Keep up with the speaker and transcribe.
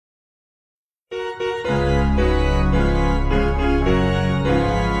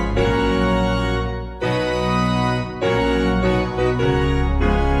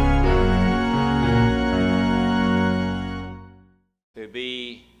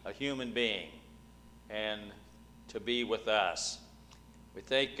a human being and to be with us. We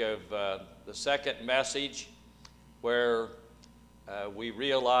think of the second message where we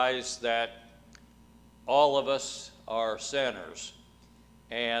realize that all of us are sinners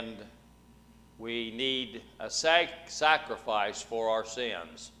and we need a sacrifice for our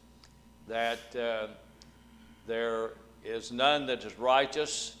sins, that there is none that is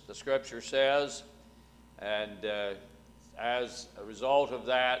righteous, the Scripture says, and as a result of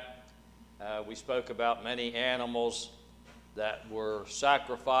that, we spoke about many animals that were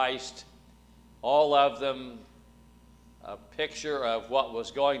sacrificed, all of them a picture of what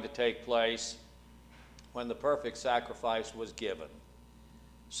was going to take place when the perfect sacrifice was given.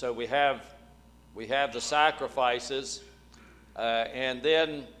 So we have the sacrifices, and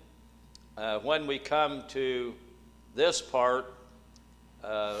then when we come to this part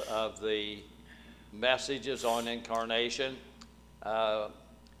of the messages on incarnation,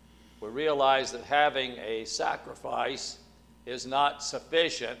 we realize that having a sacrifice is not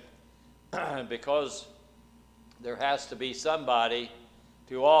sufficient because there has to be somebody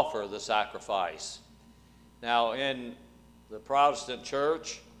to offer the sacrifice. Now, in the Protestant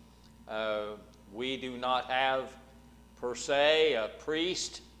church, we do not have per se a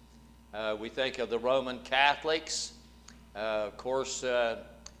priest. We think of the Roman Catholics. Of course,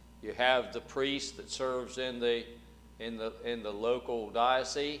 you have the priest that serves in the local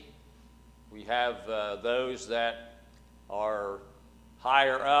diocese. We have those that are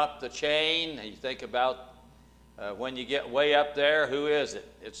higher up the chain. You think about when you get way up there, who is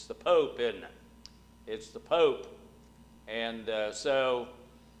it? It's the Pope, isn't it? It's the Pope. And so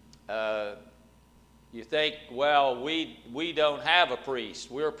you think, well, we don't have a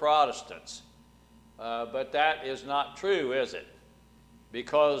priest. We're Protestants. But that is not true, is it?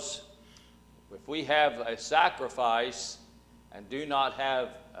 Because if we have a sacrifice and do not have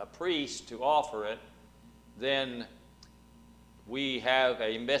a priest to offer it, then we have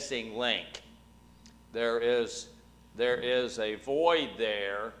a missing link. There is a void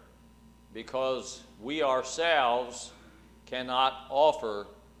there because we ourselves cannot offer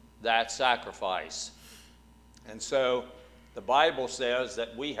that sacrifice. And so the Bible says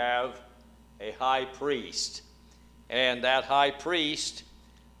that we have a high priest. And that high priest,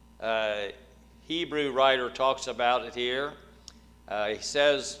 Hebrew writer talks about it here. He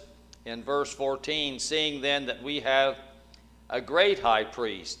says in verse 14, seeing then that we have a great high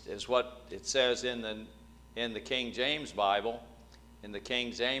priest, is what it says in the King James Bible, in the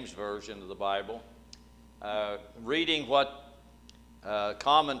King James version of the Bible. Reading what a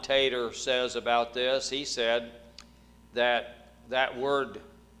commentator says about this, he said that word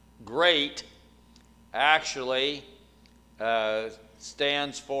great actually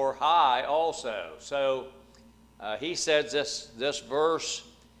stands for high also. So he said this verse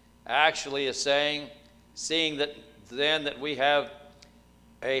actually is saying, seeing that then that we have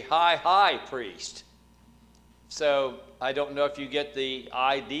a high priest. So I don't know if you get the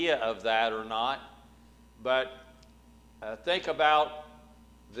idea of that or not, but think about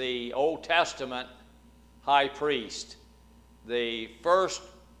the Old Testament high priest. The first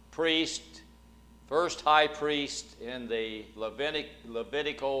high priest in the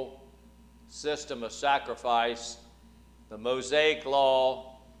Levitical system of sacrifice, the Mosaic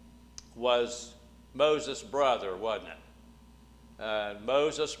law, was Moses' brother, wasn't it?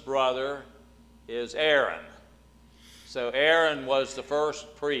 Moses' brother is Aaron. So Aaron was the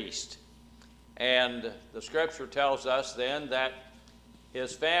first priest. And the Scripture tells us then that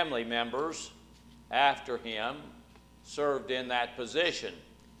his family members after him served in that position.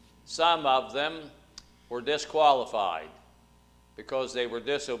 Some of them were disqualified because they were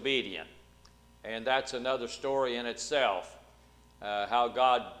disobedient. And that's another story in itself, how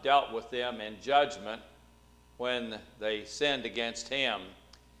God dealt with them in judgment when they sinned against him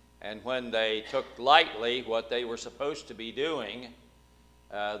and when they took lightly what they were supposed to be doing,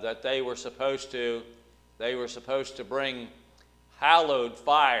 that they were supposed to bring hallowed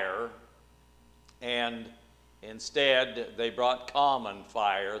fire, and instead they brought common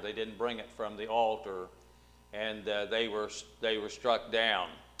fire. They didn't bring it from the altar, and they were struck down.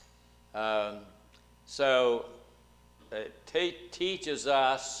 So it teaches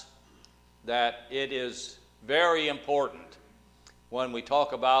us that it is very important when we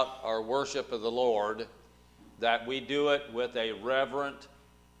talk about our worship of the Lord that we do it with a reverent,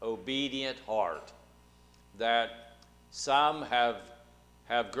 obedient heart. That some have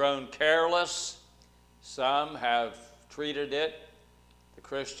grown careless, some have treated it, the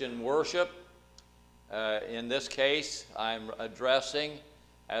Christian worship, in this case I'm addressing,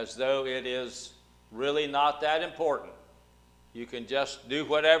 as though it is really not that important. You can just do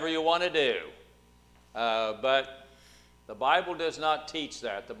whatever you want to do. But the Bible does not teach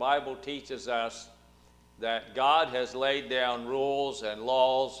that. The Bible teaches us that God has laid down rules and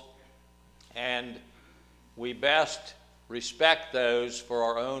laws, and we best respect those for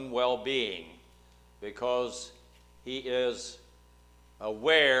our own well-being, because He is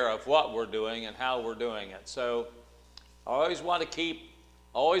aware of what we're doing and how we're doing it. So I always want to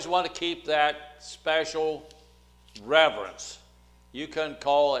keep that special reverence. You can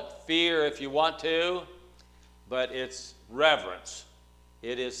call it fear if you want to, but it's reverence.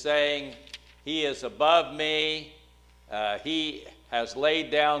 It is saying He is above me. He has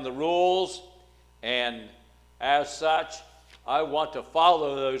laid down the rules, and as such, I want to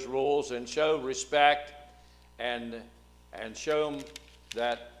follow those rules and show respect and show Him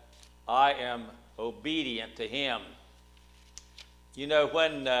that I am obedient to Him. You know,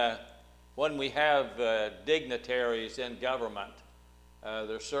 when we have dignitaries in government,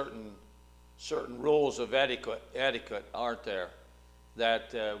 there's certain rules of etiquette, aren't there,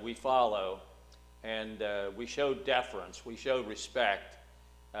 that we follow, and we show deference, we show respect,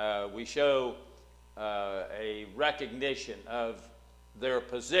 we show a recognition of their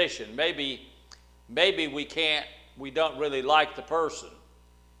position. Maybe we don't really like the person,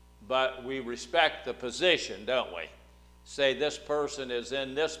 but we respect the position, don't we? Say this person is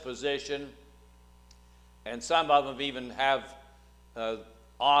in this position, and some of them even have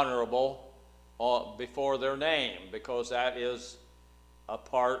honorable before their name, because that is a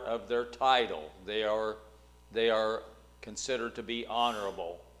part of their title. They are considered to be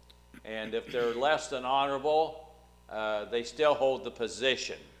honorable. And if they're less than honorable, they still hold the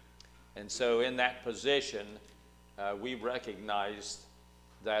position. And so in that position, we recognize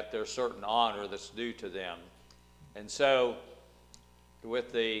that there's certain honor that's due to them. And so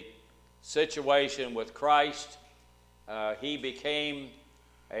with the situation with Christ, He became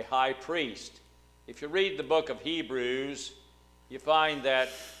a high priest. If you read the book of Hebrews, you find that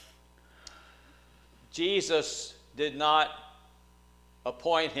Jesus did not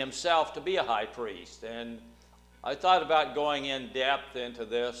appoint Himself to be a high priest. And I thought about going in depth into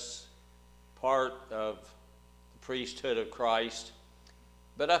this part of the priesthood of Christ,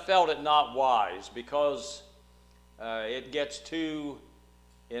 but I felt it not wise, because it gets too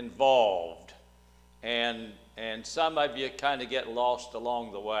involved, and some of you kind of get lost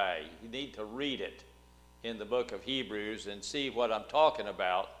along the way. You need to read it in the book of Hebrews and see what I'm talking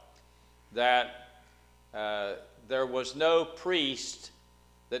about, that there was no priest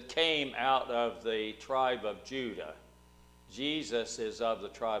that came out of the tribe of Judah. Jesus is of the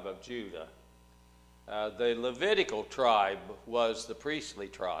tribe of Judah. The Levitical tribe was the priestly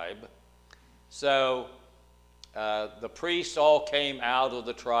tribe. So the priests all came out of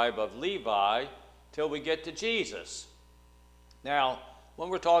the tribe of Levi till we get to Jesus. Now, when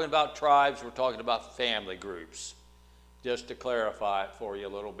we're talking about tribes, we're talking about family groups. Just to clarify it for you a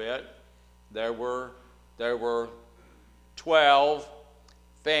little bit, there were 12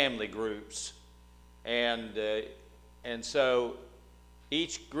 family groups, and so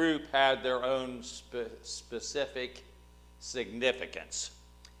each group had their own specific significance.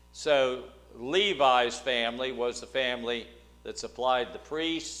 So Levi's family was the family that supplied the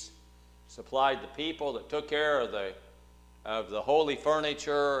priests, supplied the people, that took care of the holy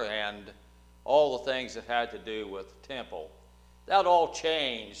furniture and all the things that had to do with the temple. That all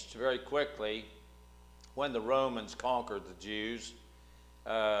changed very quickly when the Romans conquered the Jews.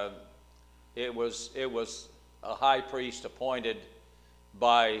 It was a high priest appointed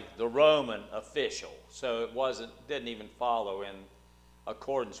by the Roman official, so it didn't even follow in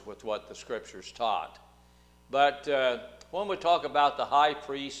accordance with what the Scriptures taught. But when we talk about the high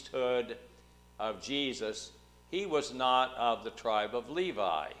priesthood of Jesus, He was not of the tribe of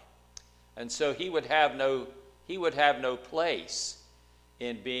Levi, and so he would have no place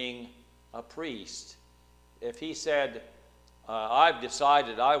in being a priest. If he said, I've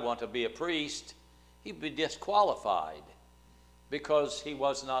decided I want to be a priest, he'd be disqualified, because he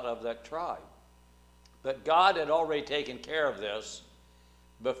was not of that tribe. But God had already taken care of this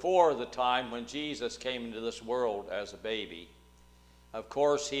before the time when Jesus came into this world as a baby. Of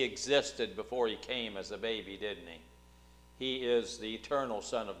course, He existed before He came as a baby, didn't He? He is the eternal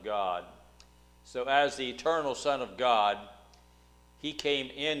Son of God. So as the eternal Son of God, He came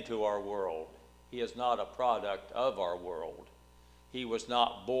into our world. He is not a product of our world. He was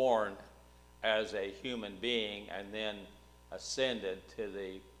not born as a human being and then ascended to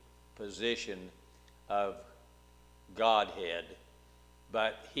the position of Godhead.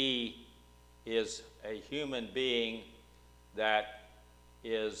 But He is a human being that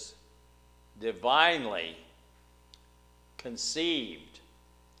is divinely conceived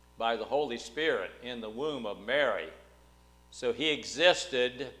by the Holy Spirit in the womb of Mary. So he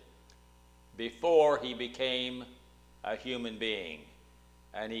existed before he became a human being.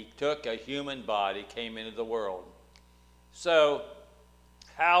 And he took a human body, came into the world. So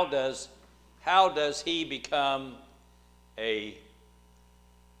how does he become a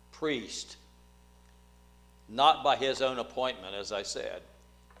priest? Not by his own appointment, as I said,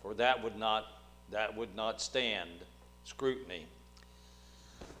 for that would not stand scrutiny.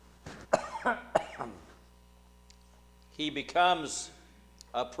 He becomes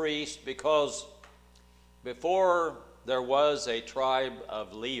a priest because before there was a tribe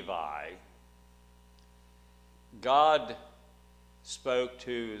of Levi, God spoke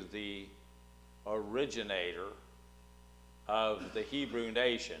to the originator of the Hebrew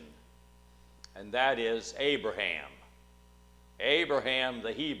nation, and that is Abraham. Abraham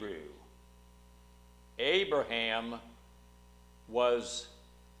the Hebrew. Abraham was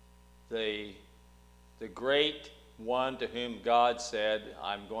the great one to whom God said,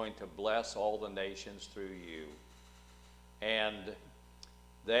 I'm going to bless all the nations through you. And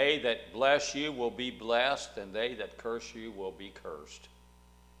they that bless you will be blessed, and they that curse you will be cursed.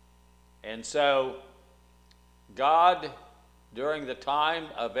 And so God, during the time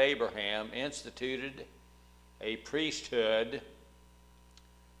of Abraham, instituted a priesthood,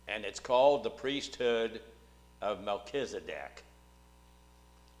 and it's called the priesthood of Melchizedek.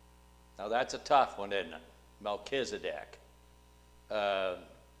 Now that's a tough one, isn't it? Melchizedek.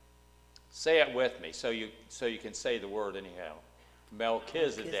 Say it with me so you can say the word anyhow.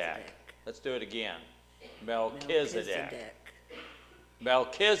 Melchizedek. Let's do it again. Melchizedek.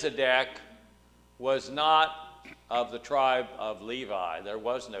 Melchizedek was not of the tribe of Levi. There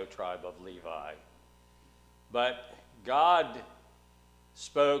was no tribe of Levi. But God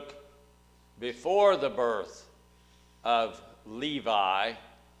spoke before the birth of Levi,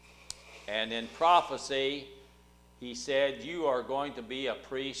 and in prophecy, he said, you are going to be a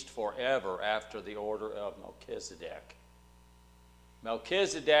priest forever after the order of Melchizedek.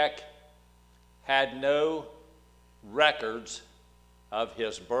 Melchizedek had no records of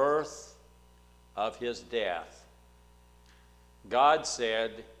his birth, of his death. God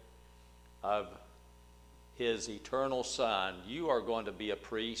said of his eternal Son, you are going to be a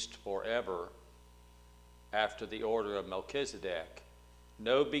priest forever after the order of Melchizedek.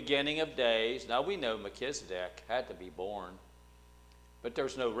 No beginning of days. Now we know Melchizedek had to be born, but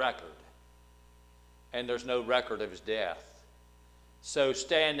there's no record. And there's no record of his death. So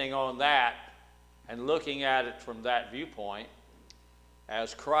standing on that and looking at it from that viewpoint,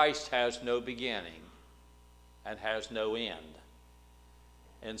 as Christ has no beginning and has no end.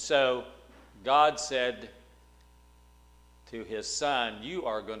 And so God said to his Son, you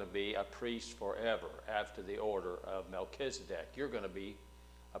are going to be a priest forever after the order of Melchizedek. You're going to be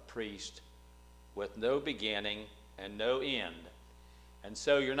a priest with no beginning and no end. And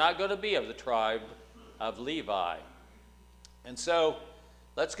so you're not going to be of the tribe of Levi. And so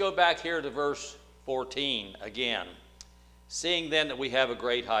let's go back here to verse 14 again. Seeing then that we have a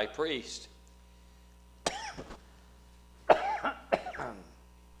great high priest.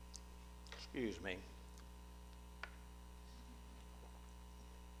 Excuse me.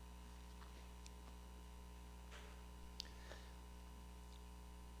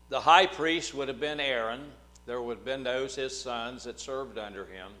 The high priest would have been Aaron. There would have been those, his sons, that served under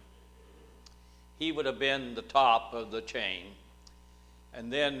him. He would have been the top of the chain.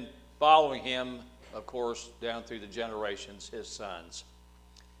 And then following him, of course, down through the generations, his sons,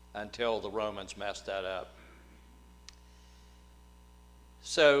 until the Romans messed that up.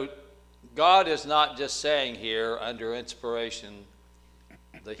 So God is not just saying here under inspiration,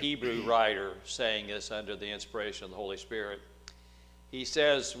 the Hebrew writer saying this under the inspiration of the Holy Spirit. He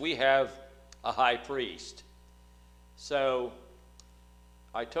says we have a high priest. So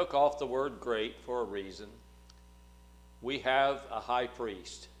I took off the word great for a reason. We have a high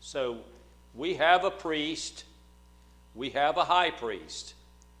priest. So we have a priest. We have a high priest.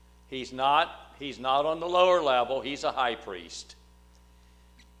 He's not on the lower level. He's a high priest.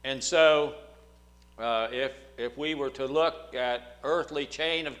 And so if we were to look at earthly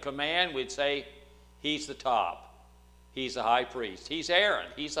chain of command, we'd say he's the top. He's a high priest. He's Aaron.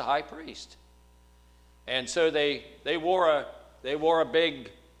 He's the high priest. And so they wore a big,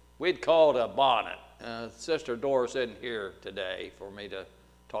 we'd call it a bonnet. Sister Doris isn't here today for me to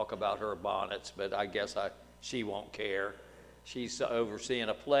talk about her bonnets, but I guess she won't care. She's overseeing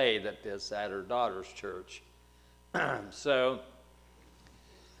a play that is at her daughter's church. So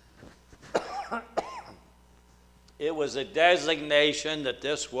it was a designation that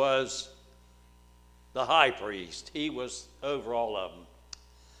this was the high priest. He was over all of them.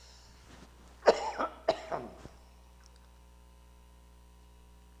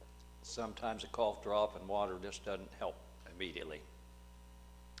 Sometimes a cough drop in water just doesn't help immediately.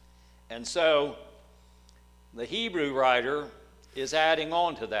 And so the Hebrew writer is adding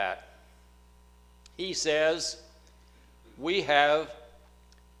on to that. He says, we have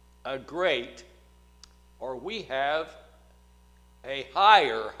a great, or we have a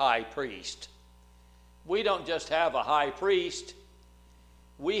higher high priest. We don't just have a high priest,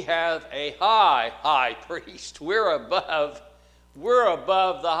 we have a high priest. We're above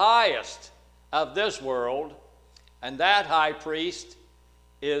the highest of this world, and that high priest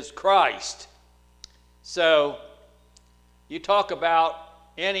is Christ. So you talk about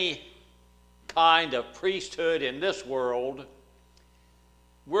any kind of priesthood in this world,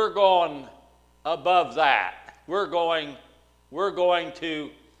 we're going above that. We're going to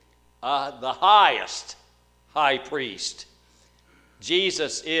the highest high priest.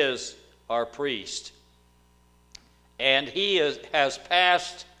 Jesus is our priest, and he has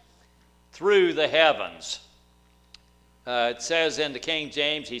passed through the heavens. It says in the King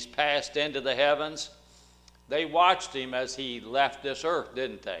James, he's passed into the heavens. They watched him as he left this earth,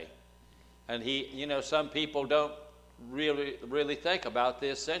 didn't they? And he, you know, some people don't really think about the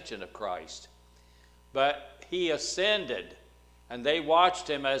ascension of Christ. But he ascended, and they watched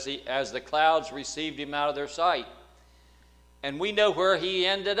him as the clouds received him out of their sight. And we know where he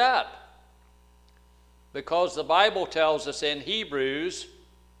ended up, because the Bible tells us in Hebrews,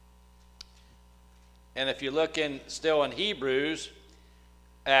 and if you look still in Hebrews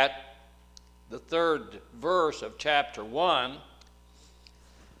at the 3rd verse of chapter 1,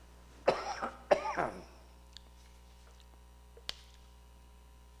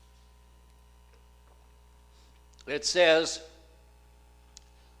 it says,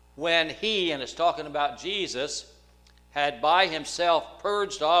 when he, and it's talking about Jesus, had by himself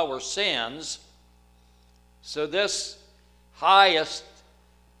purged our sins. So this higher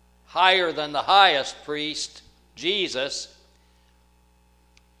than the highest priest, Jesus,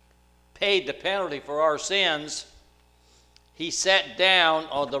 paid the penalty for our sins. He sat down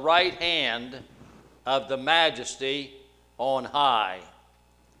on the right hand of the Majesty on high.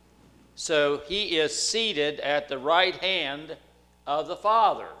 So he is seated at the right hand of the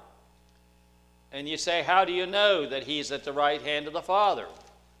Father. And you say, how do you know that he's at the right hand of the Father?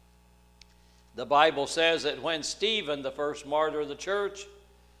 The Bible says that when Stephen, the first martyr of the church,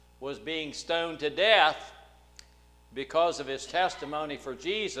 was being stoned to death because of his testimony for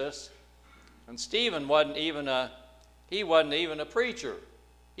Jesus, and Stephen wasn't even a preacher.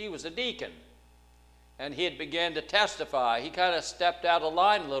 He was a deacon. And he had begun to testify. He kind of stepped out of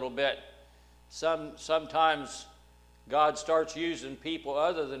line a little bit. Sometimes God starts using people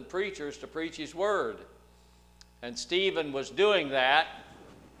other than preachers to preach his word. And Stephen was doing that,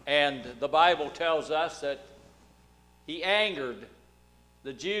 and the Bible tells us that he angered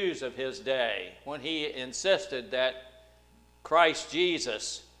the Jews of his day when he insisted that Christ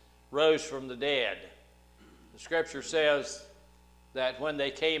Jesus rose from the dead. The scripture says that when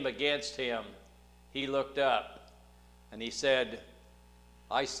they came against him, he looked up and he said,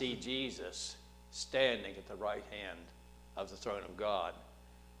 I see Jesus standing at the right hand of the throne of God.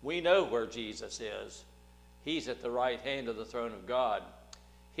 We know where Jesus is. He's at the right hand of the throne of God.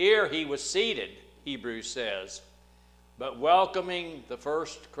 Here he was seated, Hebrews says, but welcoming the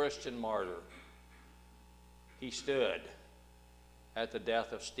first Christian martyr, he stood at the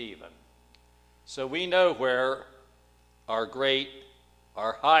death of Stephen. So we know where our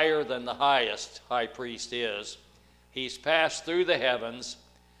higher than the highest high priest is. He's passed through the heavens,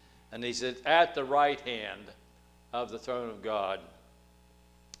 and he's at the right hand of the throne of God.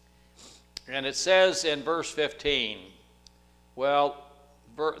 And it says in verse 15, well,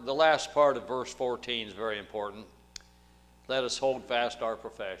 the last part of verse 14 is very important. Let us hold fast our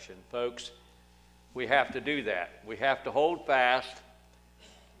profession. Folks, we have to do that. We have to hold fast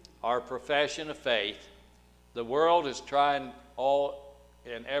our profession of faith. The world is trying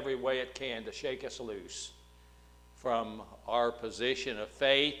in every way it can to shake us loose from our position of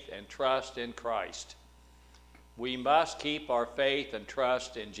faith and trust in Christ. We must keep our faith and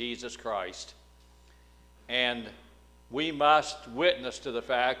trust in Jesus Christ. And we must witness to the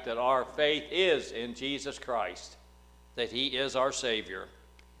fact that our faith is in Jesus Christ, that he is our Savior.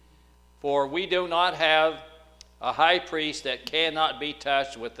 For we do not have a high priest that cannot be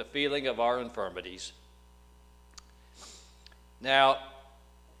touched with the feeling of our infirmities. Now,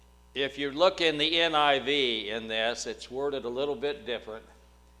 if you look in the NIV in this, it's worded a little bit different.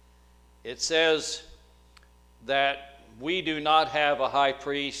 It says that we do not have a high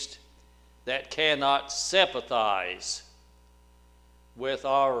priest that cannot sympathize with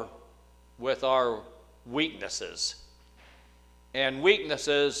our weaknesses. And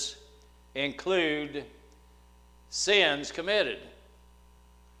weaknesses include sins committed.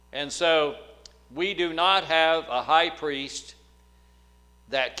 And so we do not have a high priest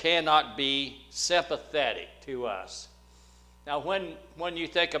that cannot be sympathetic to us. Now, when you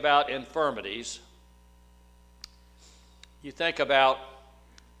think about infirmities, you think about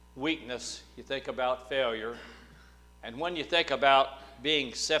weakness, you think about failure, and when you think about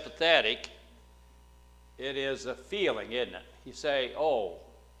being sympathetic, it is a feeling, isn't it? You say, oh,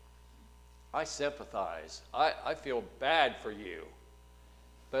 I sympathize. I feel bad for you.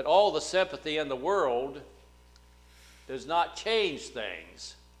 But all the sympathy in the world does not change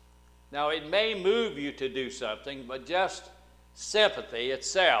things. Now, it may move you to do something, but just sympathy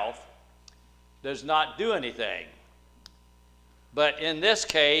itself does not do anything. But in this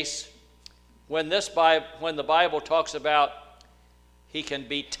case, when the Bible talks about he can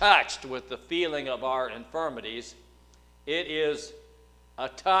be touched with the feeling of our infirmities, it is a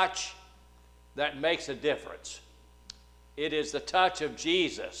touch that makes a difference. It is the touch of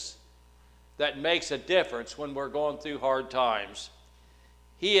Jesus that makes a difference when we're going through hard times.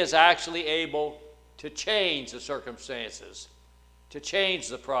 He is actually able to change the circumstances, to change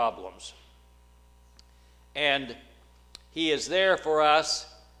the problems. And he is there for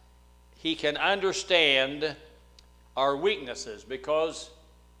us. He can understand our weaknesses because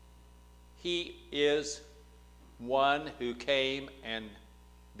he is one who came and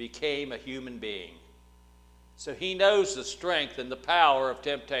became a human being. So he knows the strength and the power of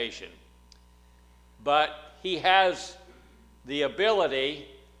temptation. But he has the ability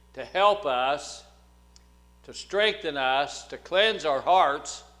to help us, to strengthen us, to cleanse our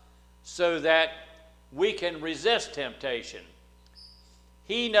hearts so that we can resist temptation.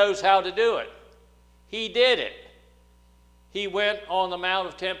 He knows how to do it. He did it. He went on the Mount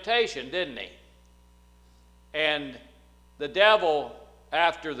of Temptation, didn't he? And the devil,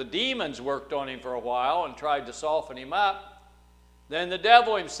 after the demons worked on him for a while and tried to soften him up, then the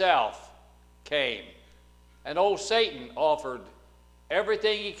devil himself came. And old Satan offered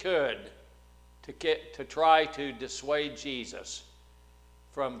everything he could to try to dissuade Jesus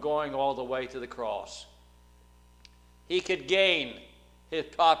from going all the way to the cross. He could gain his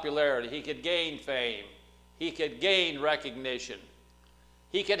popularity. He could gain fame. He could gain recognition.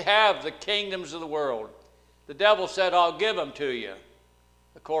 He could have the kingdoms of the world. The devil said, I'll give them to you.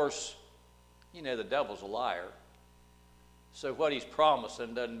 Of course, you know, the devil's a liar. So what he's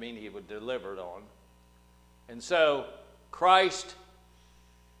promising doesn't mean he would deliver it on. And so Christ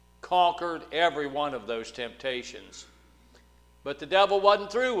conquered every one of those temptations. But the devil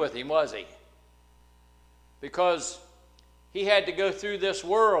wasn't through with him, was he? Because he had to go through this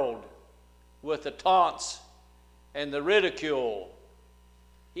world with the taunts and the ridicule.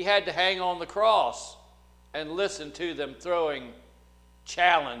 He had to hang on the cross and listen to them throwing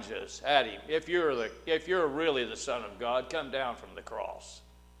challenges at him. If you're really the Son of God, come down from the cross.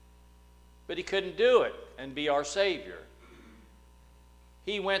 But he couldn't do it and be our Savior.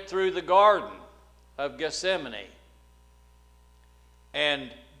 He went through the Garden of Gethsemane.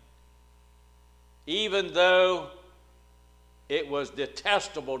 And even though it was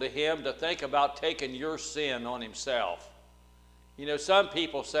detestable to him to think about taking your sin on himself. You know, some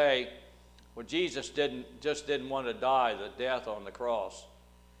people say, well, Jesus just didn't want to die the death on the cross.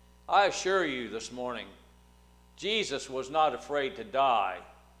 I assure you this morning, Jesus was not afraid to die.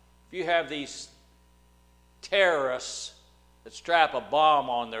 If you have these terrorists that strap a bomb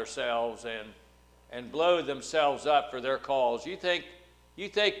on themselves and blow themselves up for their cause, you think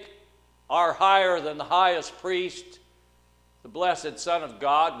our higher than the highest priest, the blessed Son of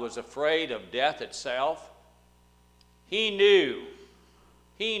God, was afraid of death itself? He knew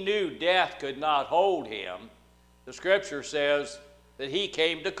death could not hold him. The scripture says that he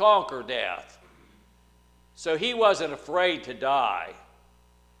came to conquer death. So he wasn't afraid to die,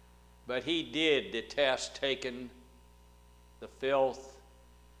 but he did detest taking the filth,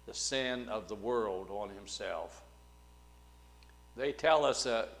 the sin of the world on himself. They tell us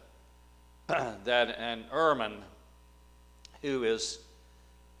that an ermine, who is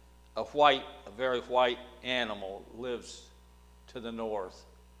a very white animal, lives to the north,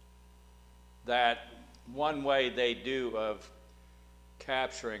 that one way they do of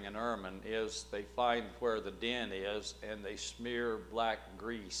capturing an ermine is they find where the den is and they smear black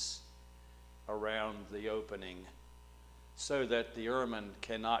grease around the opening so that the ermine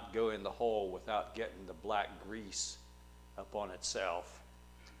cannot go in the hole without getting the black grease upon itself.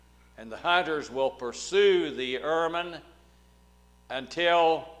 And the hunters will pursue the ermine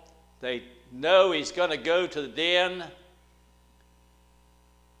until They know he's going to go to the den.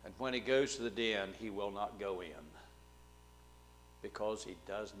 And when he goes to the den, he will not go in, because he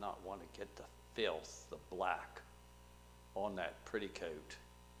does not want to get the filth, the black, on that pretty coat.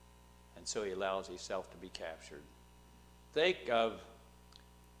 And so he allows himself to be captured. Think of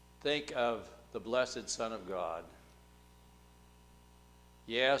the blessed Son of God.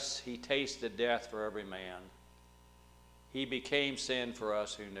 Yes, he tasted death for every man. He became sin for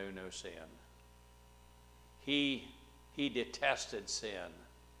us who knew no sin. He detested sin,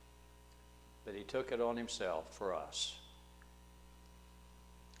 but he took it on himself for us.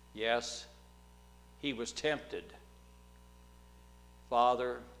 Yes, he was tempted.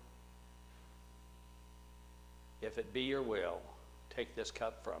 Father, if it be your will, take this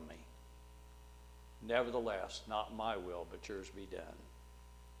cup from me. Nevertheless, not my will, but yours be done.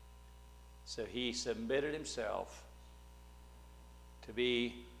 So he submitted himself to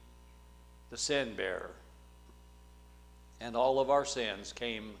be the sin bearer. And all of our sins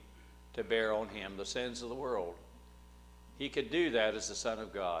came to bear on him, the sins of the world. He could do that as the Son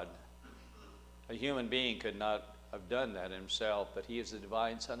of God. A human being could not have done that himself, but he is the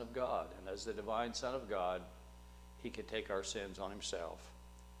divine Son of God. And as the divine Son of God, he could take our sins on himself.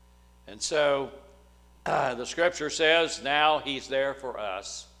 And so the scripture says now he's there for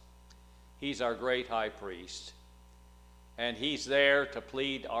us. He's our great high priest. And he's there to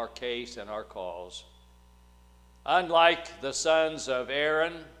plead our case and our cause. Unlike the sons of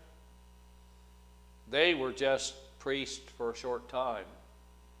Aaron, they were just priests for a short time.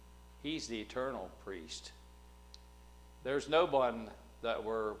 He's the eternal priest. There's no one that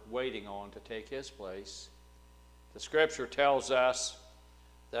we're waiting on to take his place. The scripture tells us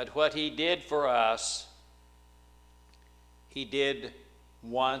that what he did for us, he did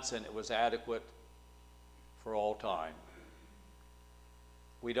once, and it was adequate for all time.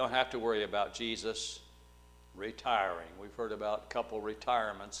 We don't have to worry about Jesus retiring. We've heard about a couple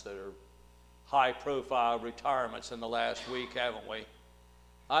retirements that are high-profile retirements in the last week, haven't we?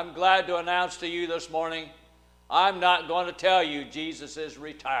 I'm glad to announce to you this morning, I'm not going to tell you Jesus is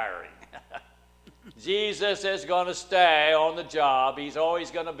retiring. Jesus is going to stay on the job. He's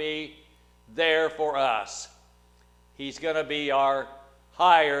always going to be there for us. He's going to be our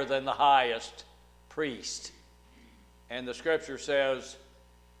higher than the highest priest. And the scripture says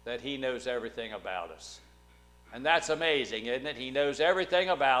that he knows everything about us. And that's amazing, isn't it? He knows everything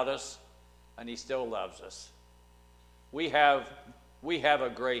about us, and he still loves us. We have a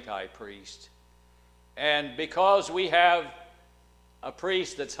great high priest. And because we have a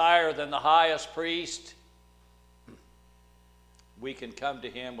priest that's higher than the highest priest, we can come to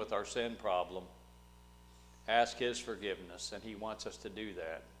him with our sin problem, ask his forgiveness, and he wants us to do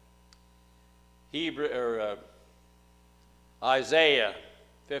that. Isaiah,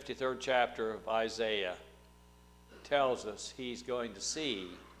 53rd chapter of Isaiah, tells us he's going to see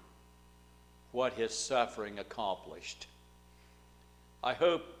what his suffering accomplished. I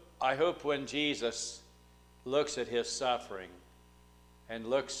hope when Jesus looks at his suffering and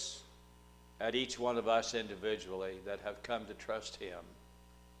looks at each one of us individually that have come to trust him,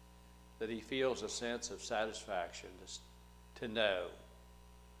 that he feels a sense of satisfaction to know,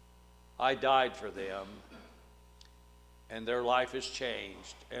 I died for them, and their life has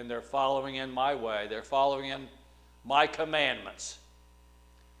changed, and they're following in my way. They're following in my commandments,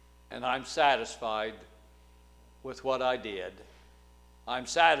 and I'm satisfied with what I did. I'm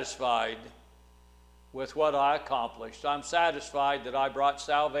satisfied with what I accomplished. I'm satisfied that I brought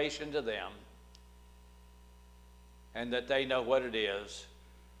salvation to them, and that they know what it is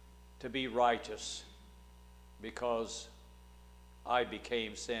to be righteous, because I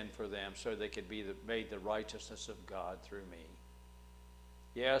became sin for them so they could be made the righteousness of God through me.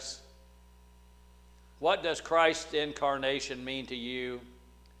 Yes? What does Christ's incarnation mean to you?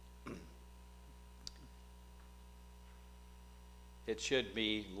 It should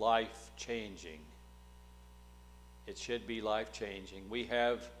be life-changing. It should be life-changing. We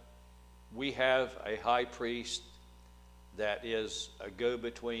have a high priest that is a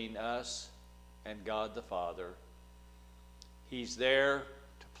go-between us and God the Father. He's there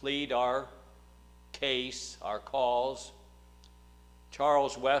to plead our case, our cause.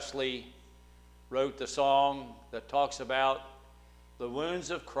 Charles Wesley wrote the song that talks about the wounds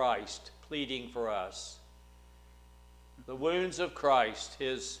of Christ pleading for us. The wounds of Christ,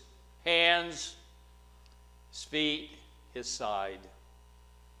 his hands, his feet, his side,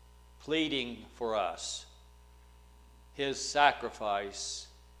 pleading for us. His sacrifice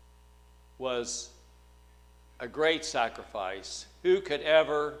was a great sacrifice. Who could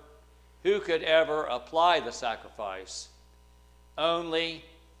ever apply the sacrifice? Only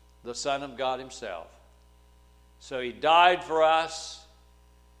the Son of God himself. So he died for us,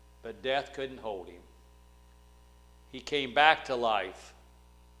 but death couldn't hold him. He came back to life,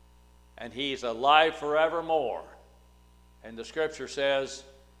 and he's alive forevermore. And the scripture says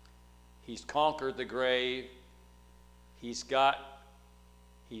he's conquered the grave. He's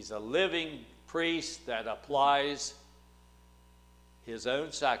a living priest that applies his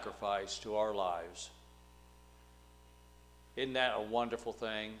own sacrifice to our lives. Isn't that a wonderful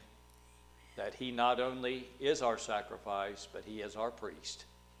thing? That he not only is our sacrifice, but he is our priest.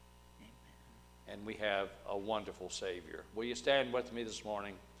 Amen. And we have a wonderful Savior. Will you stand with me this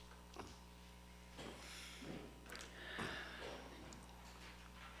morning?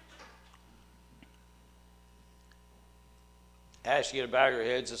 I ask you to bow your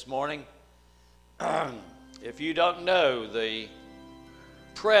heads this morning. If you don't know the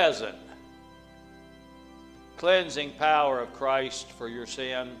present cleansing power of Christ for your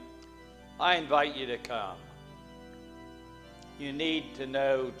sin, I invite you to come. You need to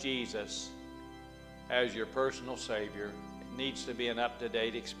know Jesus as your personal Savior. It needs to be an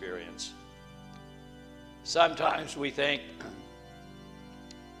up-to-date experience. Sometimes we think,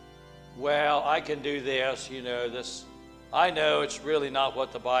 well, I can do this, this. I know it's really not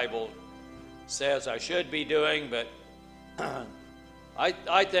what the Bible says I should be doing, but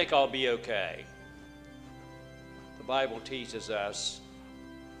I think I'll be okay. The Bible teaches us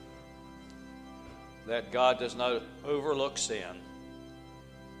that God does not overlook sin,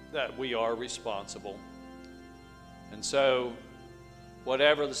 that we are responsible. And so,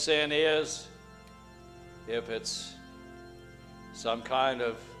 whatever the sin is, if it's some kind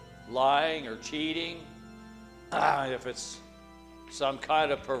of lying or cheating, if it's some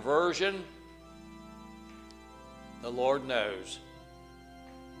kind of perversion, the Lord knows.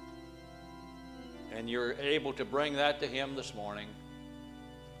 And you're able to bring that to Him this morning.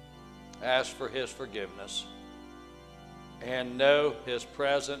 Ask for His forgiveness and know His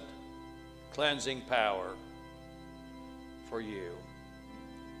present cleansing power for you.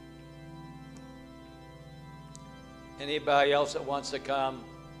 Anybody else that wants to come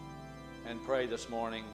and pray this morning?